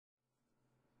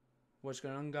What's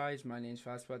going on, guys? My name's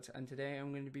Fastbots, and today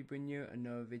I'm going to be bringing you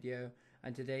another video.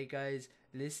 And today, guys,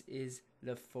 this is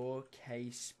the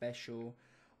 4K special.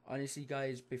 Honestly,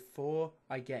 guys, before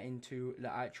I get into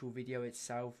the actual video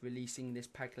itself, releasing this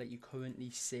pack that you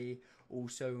currently see,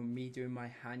 also me doing my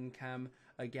hand cam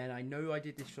again, I know I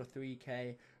did this for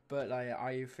 3K, but like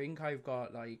I think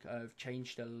I've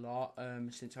changed a lot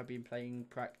since I've been playing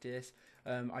practice.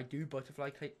 I do butterfly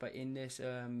click, but in this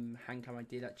hand cam I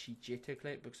did actually jitter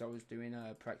click because I was doing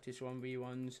practice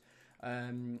 1v1s.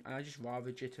 And I just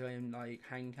rather jitter in like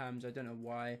hand cams. I don't know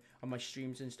why. On my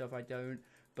streams and stuff I don't.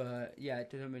 But yeah, it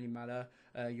doesn't really matter.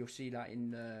 You'll see that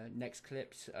in the next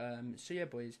clips. So yeah,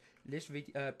 boys, this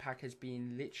video pack has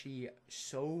been literally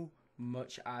so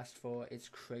much asked for. It's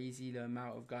crazy the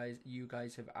amount of you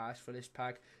guys have asked for this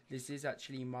pack. This is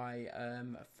actually my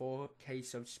 4K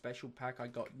sub special pack. I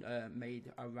got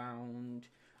made around,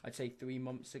 I'd say 4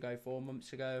 months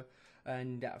ago,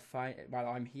 and while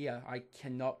I'm here, I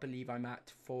cannot believe I'm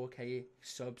at 4K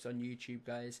subs on YouTube,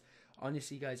 guys.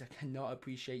 Honestly, guys, I cannot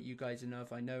appreciate you guys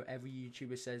enough. I know every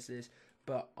YouTuber says this,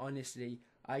 but honestly,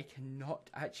 I cannot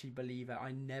actually believe it.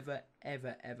 I never,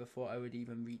 ever thought I would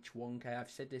even reach 1K.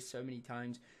 I've said this so many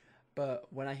times, but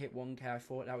when I hit 1K, I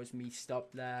thought that was me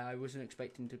stopped there. I wasn't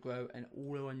expecting to grow, and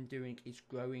all I'm doing is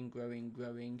growing.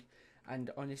 And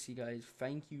honestly, guys,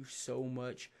 thank you so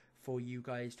much for you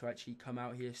guys to actually come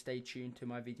out here, stay tuned to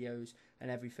my videos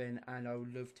and everything, and I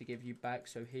would love to give you back.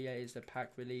 So here is the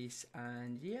pack release,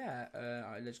 and yeah,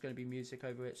 there's going to be music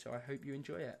over it, so I hope you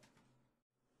enjoy it.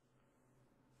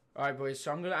 Alright, boys,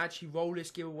 so I'm going to actually roll this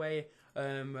giveaway,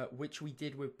 which we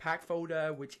did with Pack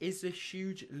Folder, which is the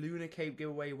huge Lunar Cape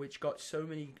giveaway, which got so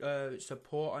many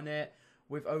support on it,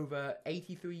 with over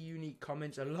 83 unique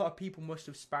comments. A lot of people must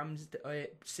have spammed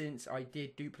it since I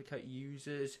did duplicate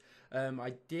users.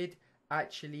 I did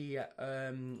actually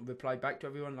reply back to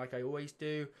everyone like I always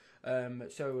do.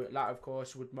 So that, of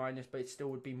course, would minus, but it still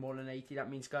would be more than 80. That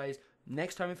means, guys,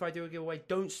 next time if I do a giveaway,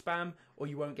 don't spam or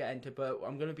you won't get entered. But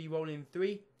I'm going to be rolling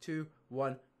 3, 2,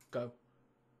 1, go.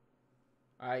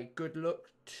 Alright, good luck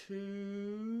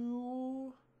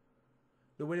to...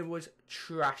 The winner was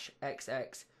Trash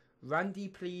XX. Randy,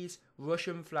 please,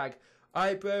 Russian flag.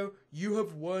 Alright, bro, you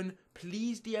have won.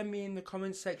 Please DM me in the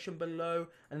comments section below,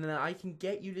 and then I can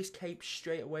get you this cape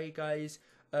straight away, guys.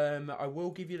 I will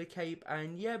give you the cape,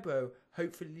 and yeah, bro,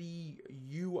 hopefully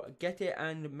you get it,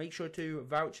 and make sure to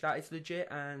vouch that it's legit,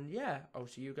 and yeah, I'll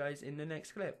see you guys in the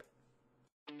next clip.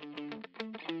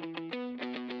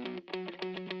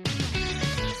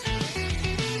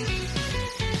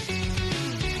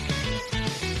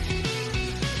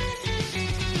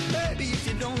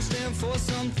 Stand for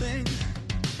something,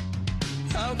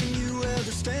 how can you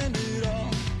ever stand it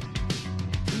all?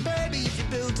 And baby, if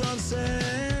you're built on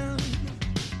sand,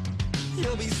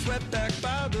 you'll be swept back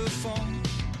by the fall.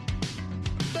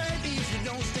 Baby, if you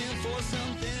don't stand for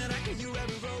something, how can you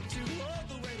ever rope to hold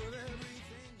the weight of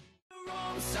everything? The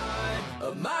wrong side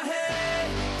of my head,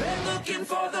 been looking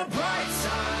for the bright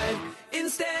side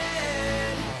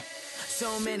instead.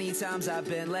 So many times I've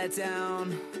been let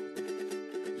down,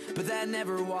 but that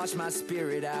never washed my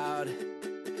spirit out.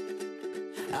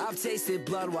 I've tasted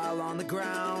blood while on the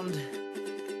ground,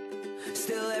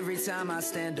 still every time I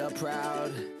stand up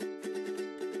proud.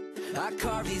 I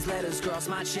carve these letters across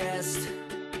my chest,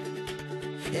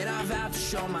 and I vow to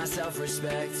show myself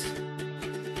respect.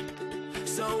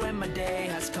 So when my day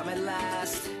has come at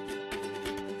last,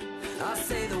 I'll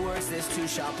say the words, this too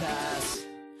shall pass.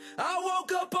 I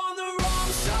woke up on the wrong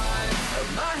side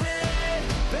of my head,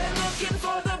 been looking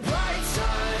for the bright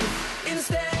side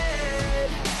instead.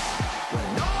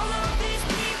 When all of these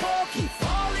people keep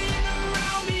falling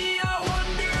around me, I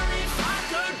wonder if I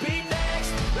could be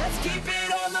next. Let's keep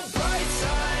it on the bright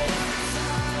side.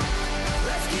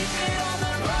 Let's keep it on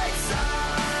the bright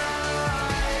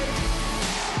side.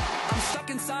 I'm stuck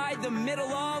inside the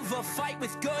middle of a fight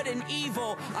with good and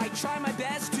evil. I try my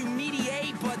best to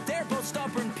mediate, but they're both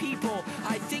stubborn people.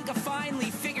 I think I finally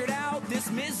figured out this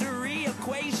misery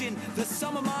equation, the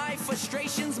sum of my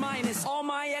frustrations minus all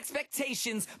my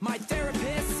expectations. My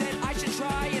therapist said I should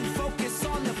try and focus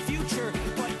on the future,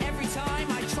 but every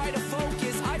time I try to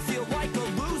focus, I feel like a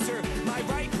loser. My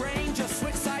right brain just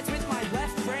switched sides with my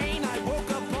left brain. I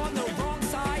woke up on the wrong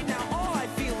side, now all I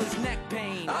feel is neck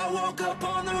pain. I woke up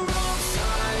on the wrong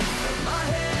side of my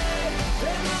head,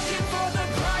 been looking for the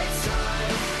bright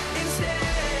side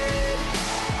instead.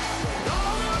 When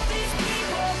all of these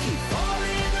people keep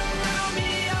falling around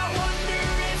me, I wonder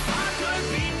if I could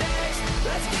be next.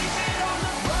 Let's keep it on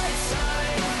the bright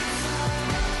side.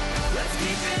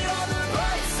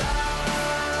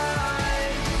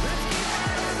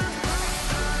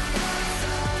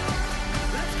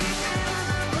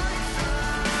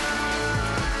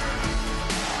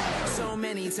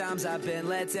 times I've been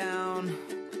let down,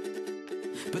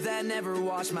 but that never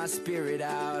washed my spirit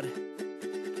out.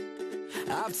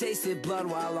 I've tasted blood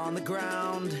while on the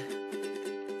ground,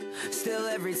 still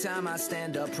every time I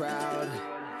stand up proud.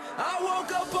 I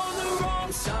woke up on the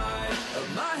wrong side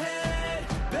of my head,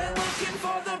 been looking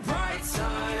for the bright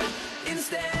side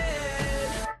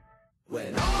instead.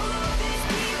 When